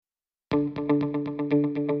A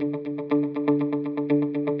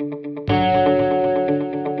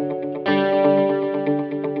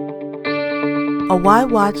Why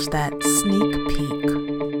Watch That sneak peek.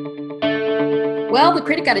 Well, the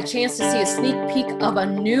critic got a chance to see a sneak peek of a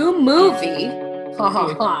new movie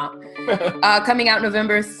coming out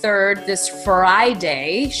November 3rd, this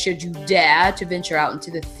Friday, should you dare to venture out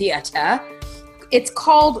into the theater. It's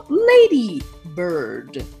called Lady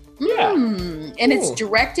Bird. Yeah. And it's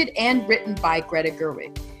directed and written by Greta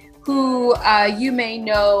Gerwig, who you may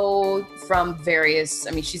know from various,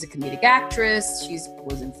 she's a comedic actress. She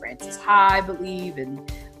was in Frances Ha, I believe. And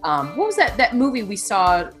what was that movie we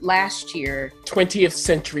saw last year? 20th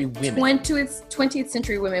Century Women. 20th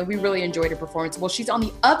Century Women. We really enjoyed her performance. Well, she's on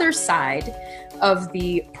the other side of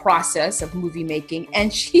the process of movie making,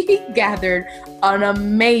 and she gathered an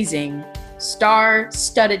amazing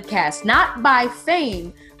star-studded cast, not by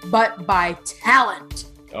fame, but by talent.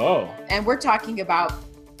 Oh. And we're talking about,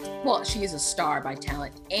 well, she is a star by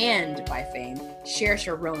talent and by fame.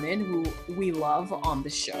 Saoirse Ronan, who we love on the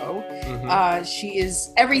show. Mm-hmm. She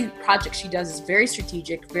is, every project she does is very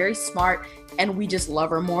strategic, very smart, and we just love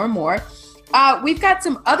her more and more. We've got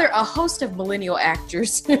a host of millennial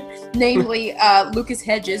actors, namely Lucas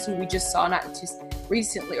Hedges, who we just saw not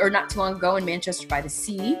too long ago in Manchester by the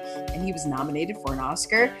Sea, and he was nominated for an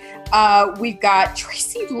Oscar. We've got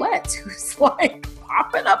Tracy Letts, who's like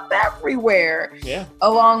popping up everywhere. Yeah.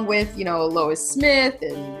 Along with, Lois Smith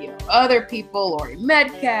and, other people, Laurie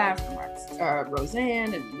Metcalf,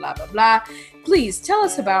 Roseanne, and blah, blah, blah. Please tell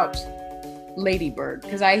us about Lady Bird,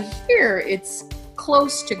 because I hear it's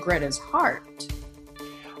close to Greta's heart.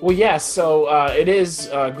 Well, yes. So it is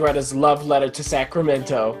Greta's love letter to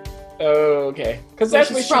Sacramento. Okay. Because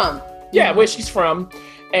that's where she's from. Yeah, where she's from.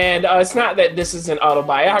 And it's not that this is an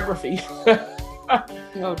autobiography.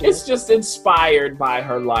 Oh, dear. It's just inspired by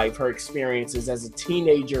her life, her experiences as a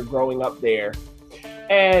teenager growing up there.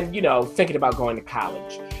 And, thinking about going to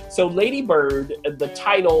college. So Lady Bird, the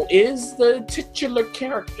title is the titular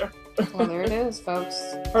character. Well, there it is,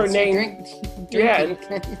 folks. Her name,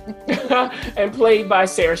 and played by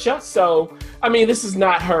Saoirse. So, this is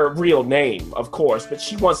not her real name, of course, but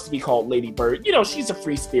she wants to be called Lady Bird. She's a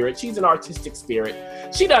free spirit. She's an artistic spirit.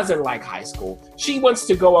 She doesn't like high school. She wants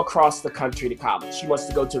to go across the country to college. She wants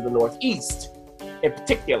to go to the Northeast, in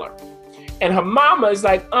particular. And her mama is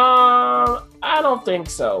like, I don't think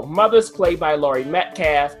so. Mother's played by Laurie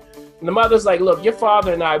Metcalf. And the mother's like, look, your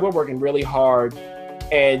father and I, we're working really hard.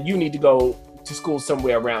 And you need to go to school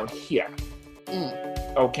somewhere around here.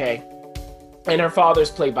 Okay? And her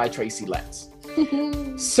father's played by Tracy Letts.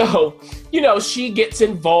 So, she gets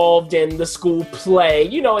involved in the school play.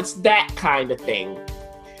 It's that kind of thing.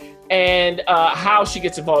 And how she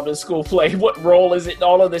gets involved in the school play, what role is it?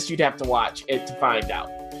 All of this you'd have to watch it to find out.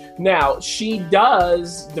 Now, she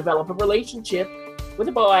does develop a relationship with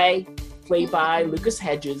a boy played by Lucas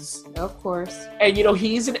Hedges. Of course. And,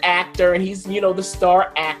 he's an actor, and he's, the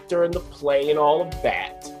star actor in the play and all of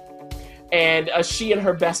that. And she and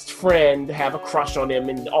her best friend have a crush on him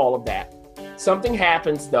and all of that. Something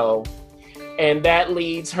happens, though, and that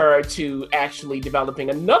leads her to actually developing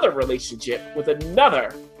another relationship with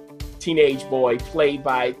another teenage boy played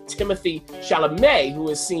by Timothée Chalamet, who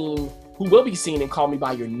will be seen in Call Me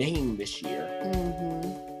By Your Name this year. Mm-hmm.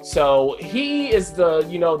 So he is the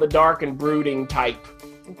dark and brooding type.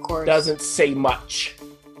 Of course. Doesn't say much,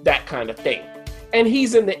 that kind of thing. And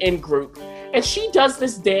he's in the in-group. And she does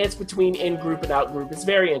this dance between in-group and out-group. It's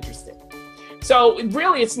very interesting. So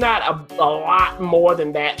really, it's not a lot more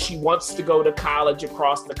than that. She wants to go to college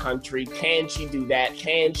across the country. Can she do that?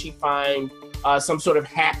 Can she find some sort of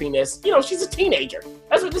happiness? She's a teenager.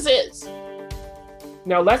 That's what this is.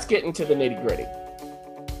 Now, let's get into the nitty-gritty.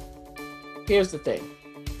 Here's the thing.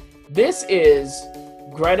 This is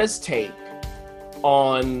Greta's take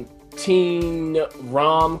on teen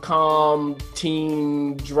rom-com,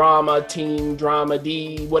 teen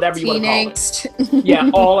dramedy, whatever you want to call it. Yeah,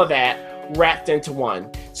 all of that wrapped into one.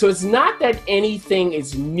 So it's not that anything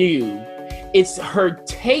is new. It's her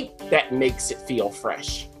take that makes it feel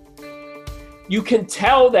fresh. You can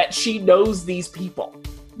tell that she knows these people.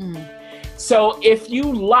 So if you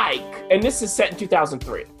like, and this is set in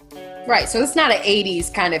 2003. Right, so it's not an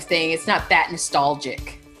 80s kind of thing. It's not that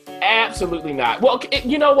nostalgic. Absolutely not. Well,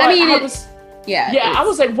 you know what? I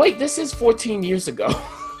was like, wait, this is 14 years ago.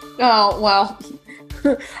 Oh, well.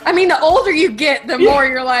 The older you get, the more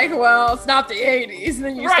you're like, well, it's not the 80s. And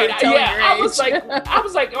then you start telling your age. I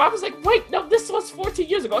was like, wait, no, this was 14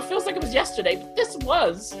 years ago. It feels like it was yesterday, but this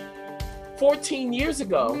was 14 years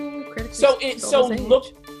ago. So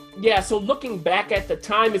Yeah, so looking back at the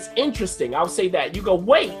time, it's interesting. I'll say that. You go,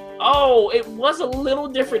 wait, oh, it was a little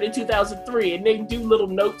different in 2003. And they do little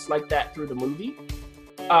notes like that through the movie.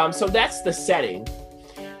 So that's the setting.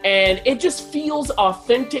 And it just feels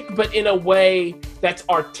authentic, but in a way that's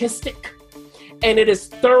artistic. And it is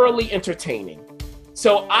thoroughly entertaining.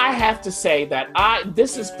 So I have to say that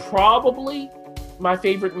this is probably my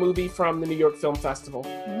favorite movie from the New York Film Festival.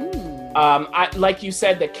 Like you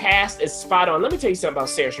said, the cast is spot on. Let me tell you something about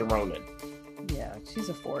Saoirse Ronan. Yeah, she's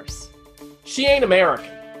a force. She ain't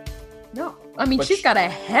American. No, I mean, But she's got a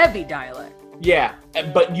heavy dialect. Yeah,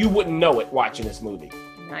 but you wouldn't know it watching this movie.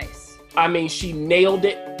 Nice. I mean, she nailed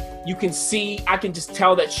it. You can see, I can just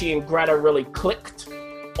tell that she and Greta really clicked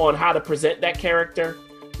on how to present that character.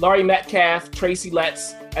 Laurie Metcalf, Tracy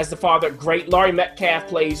Letts as the father, great. Laurie Metcalf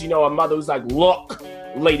plays, a mother who's like, look,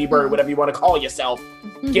 Lady Bird, whatever you want to call yourself,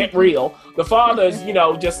 get real. The father's,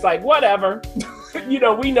 just like, whatever.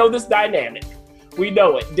 We know this dynamic. We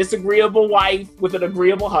know it. Disagreeable wife with an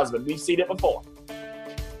agreeable husband. We've seen it before.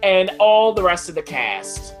 And all the rest of the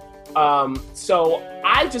cast. So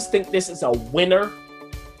I just think this is a winner.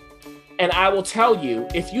 And I will tell you,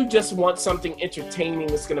 if you just want something entertaining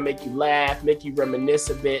that's going to make you laugh, make you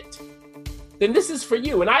reminisce a bit, then this is for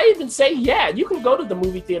you. And I even say, yeah, you can go to the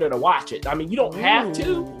movie theater to watch it. I mean, you don't have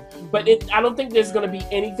to, but I don't think there's going to be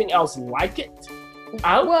anything else like it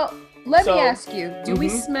out. Well, let me ask you, do we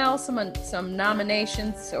smell some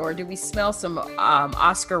nominations, or do we smell some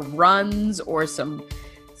Oscar runs, or some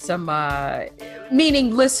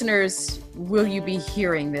meaning listeners, will you be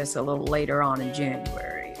hearing this a little later on in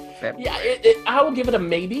January, February? Yeah, I will give it a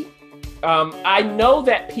maybe. I know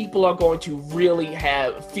that people are going to really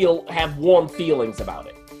have warm feelings about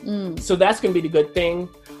it. So that's going to be the good thing.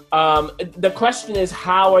 The question is,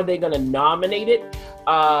 how are they going to nominate it?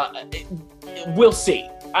 We'll see.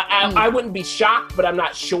 I wouldn't be shocked, but I'm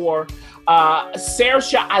not sure.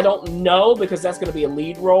 Saoirse, I don't know, because that's going to be a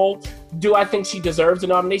lead role. Do I think she deserves a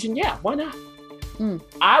nomination? Yeah, why not?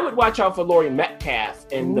 I would watch out for Laurie Metcalf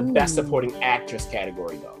in the Best Supporting Actress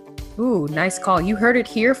category, though. Ooh, nice call. You heard it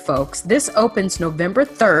here, folks. This opens November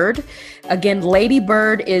 3rd. Again, Lady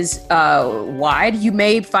Bird is wide. You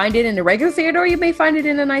may find it in a regular theater, or you may find it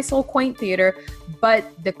in a nice little quaint theater. But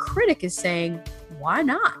the critic is saying, why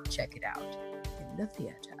not check it out in the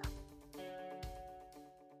theater?